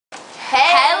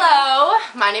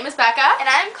My name is Becca. And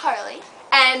I'm Carly.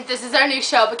 And this is our new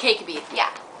show, BaaKayKaaBee. Yeah.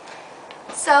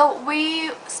 So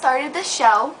we started this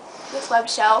show, this web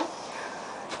show,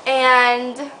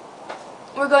 and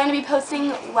we're going to be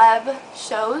posting web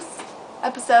shows,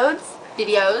 episodes,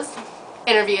 Videos,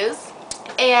 interviews,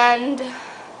 and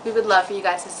we would love for you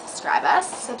guys to subscribe us.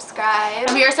 subscribe.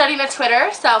 And we are starting a Twitter,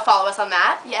 so follow us on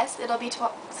that. Yes, it'll be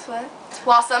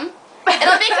Twasome.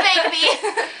 It'll be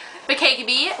BaaKayKaaBee.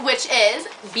 BaaKayKaaBee, which is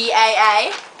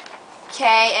BaaKayKaaBee.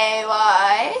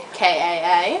 K-A-Y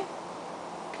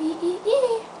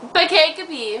P-E-E.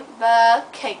 BaaKayKaaBee.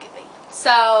 BaaKayKaaBee.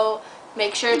 So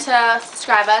make sure to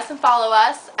subscribe us and follow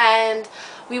us, and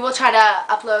we will try to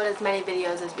upload as many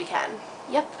videos as we can.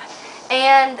 Yep.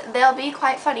 And they'll be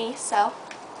quite funny, so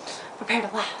Prepare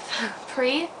to laugh.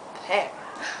 prepare.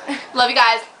 Love you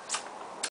guys.